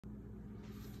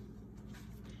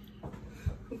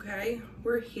Okay,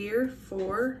 we're here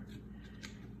for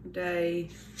day,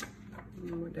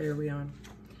 what day are we on?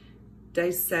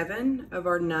 Day 7 of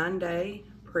our 9-day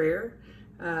prayer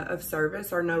of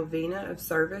service, our novena of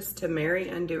service to Mary,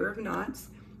 Undoer of Knots.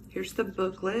 Here's the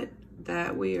booklet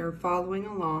that we are following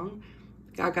along.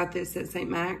 I got this at St.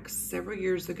 Max several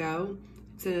years ago.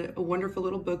 It's a wonderful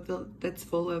little book that's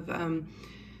full of a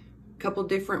couple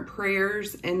different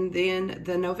prayers and then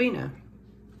the novena.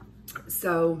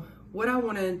 So what I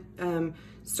want to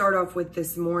start off with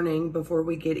this morning before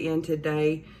we get into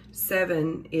day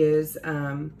 7 is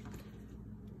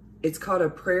it's called A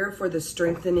Prayer for the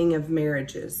Strengthening of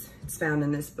Marriages. It's found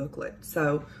in this booklet.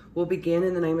 So we'll begin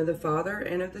in the name of the Father,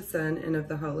 and of the Son, and of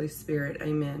the Holy Spirit.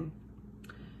 Amen.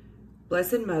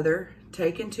 Blessed Mother,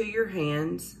 take into your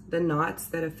hands the knots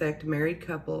that affect married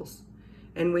couples,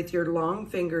 and with your long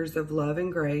fingers of love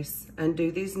and grace,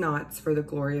 undo these knots for the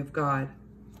glory of God.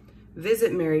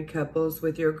 Visit married couples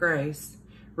with your grace.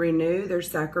 Renew their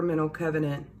sacramental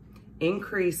covenant.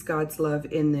 Increase God's love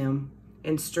in them,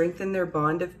 and strengthen their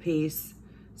bond of peace,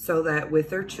 so that with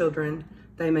their children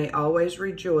they may always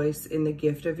rejoice in the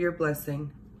gift of your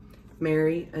blessing.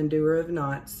 Mary, Undoer of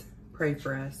Knots, pray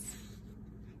for us.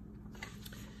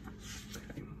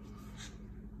 Okay.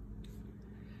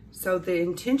 So the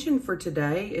intention for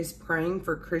today is praying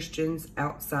for Christians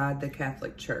outside the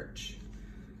Catholic Church.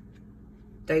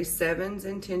 Day 7's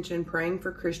intention, praying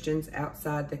for Christians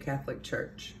outside the Catholic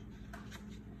Church.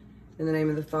 In the name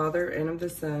of the Father, and of the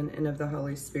Son, and of the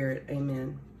Holy Spirit.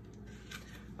 Amen.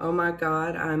 Oh my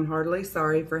God, I am heartily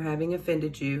sorry for having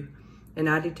offended you, and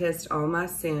I detest all my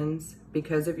sins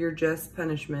because of your just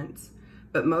punishments,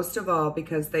 but most of all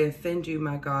because they offend you,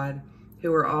 my God,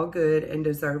 who are all good and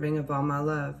deserving of all my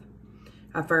love.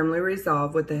 I firmly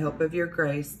resolve, with the help of your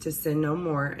grace, to sin no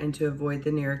more and to avoid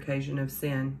the near occasion of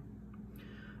sin.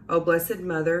 O Blessed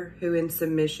Mother, who in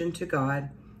submission to God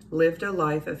lived a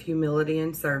life of humility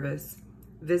and service,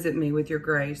 visit me with your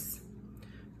grace.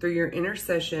 Through your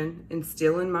intercession,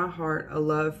 instill in my heart a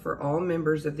love for all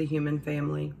members of the human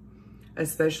family,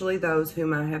 especially those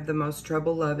whom I have the most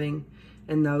trouble loving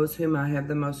and those whom I have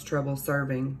the most trouble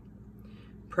serving.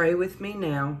 Pray with me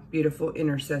now, beautiful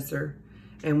intercessor,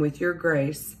 and with your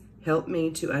grace, help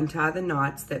me to untie the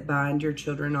knots that bind your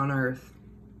children on earth.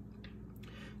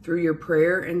 Through your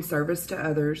prayer and service to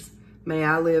others, may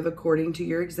I live according to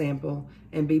your example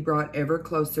and be brought ever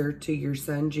closer to your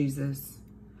Son, Jesus.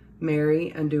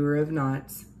 Mary, Undoer of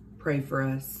Knots, pray for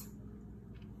us.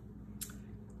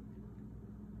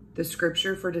 The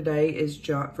scripture for today is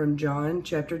from John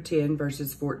chapter 10,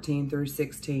 verses 14 through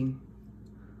 16.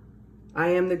 I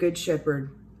am the good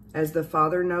shepherd. As the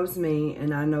Father knows me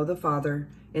and I know the Father,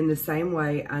 in the same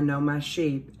way I know my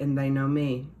sheep and they know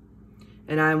me,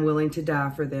 and I am willing to die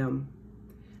for them.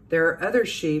 There are other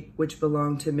sheep which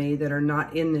belong to me that are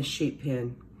not in this sheep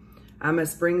pen. I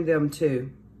must bring them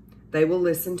too. They will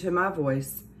listen to my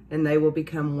voice, and they will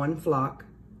become one flock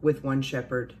with one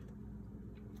shepherd.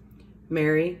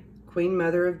 Mary, Queen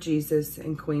Mother of Jesus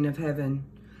and Queen of Heaven,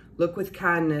 look with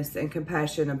kindness and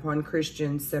compassion upon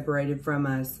Christians separated from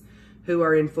us, who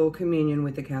are in full communion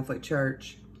with the Catholic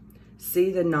Church.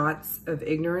 See the knots of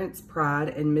ignorance, pride,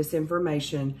 and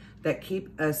misinformation that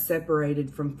keep us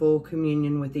separated from full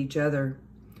communion with each other.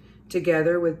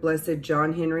 Together with Blessed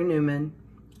John Henry Newman,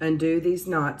 undo these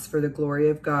knots for the glory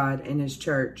of God and His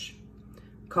Church.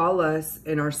 Call us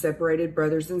and our separated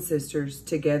brothers and sisters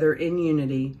together in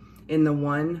unity in the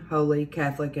one holy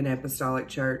Catholic and Apostolic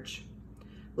Church.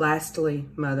 Lastly,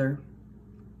 Mother,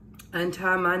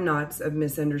 untie my knots of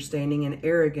misunderstanding and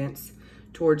arrogance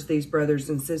towards these brothers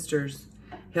and sisters.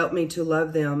 Help me to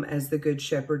love them as the Good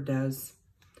Shepherd does.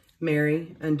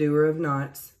 Mary, Undoer of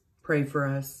Knots, pray for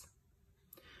us.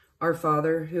 Our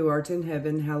Father, who art in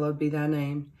heaven, hallowed be thy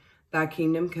name. Thy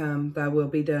kingdom come, thy will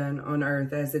be done on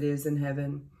earth as it is in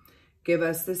heaven. Give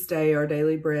us this day our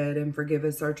daily bread, and forgive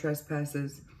us our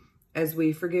trespasses, as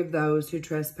we forgive those who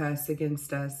trespass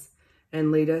against us.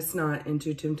 And lead us not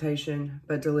into temptation,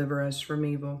 but deliver us from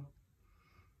evil.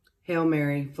 Hail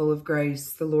Mary, full of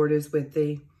grace, the Lord is with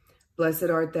thee.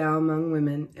 Blessed art thou among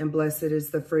women, and blessed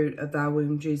is the fruit of thy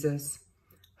womb, Jesus.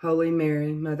 Holy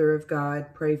Mary, Mother of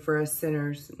God, pray for us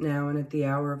sinners, now and at the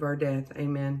hour of our death.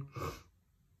 Amen.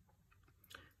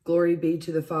 Glory be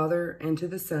to the Father, and to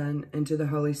the Son, and to the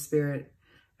Holy Spirit,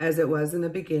 as it was in the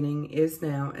beginning, is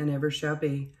now, and ever shall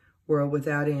be, world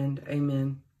without end.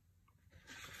 Amen.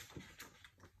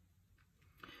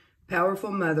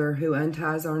 Powerful Mother, who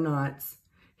unties our knots,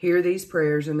 hear these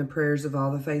prayers and the prayers of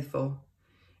all the faithful.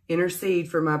 Intercede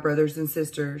for my brothers and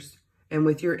sisters, and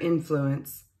with your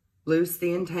influence, loose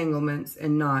the entanglements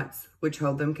and knots which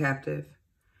hold them captive.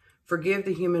 Forgive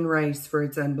the human race for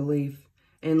its unbelief,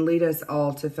 and lead us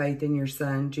all to faith in your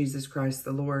Son, Jesus Christ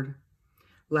the Lord.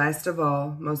 Last of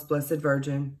all, most blessed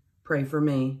Virgin, pray for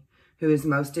me, who is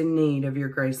most in need of your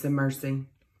grace and mercy.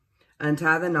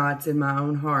 Untie the knots in my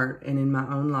own heart and in my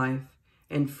own life,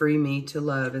 and free me to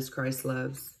love as Christ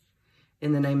loves.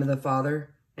 In the name of the Father,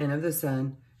 and of the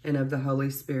Son, and of the Holy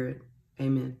Spirit.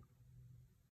 Amen.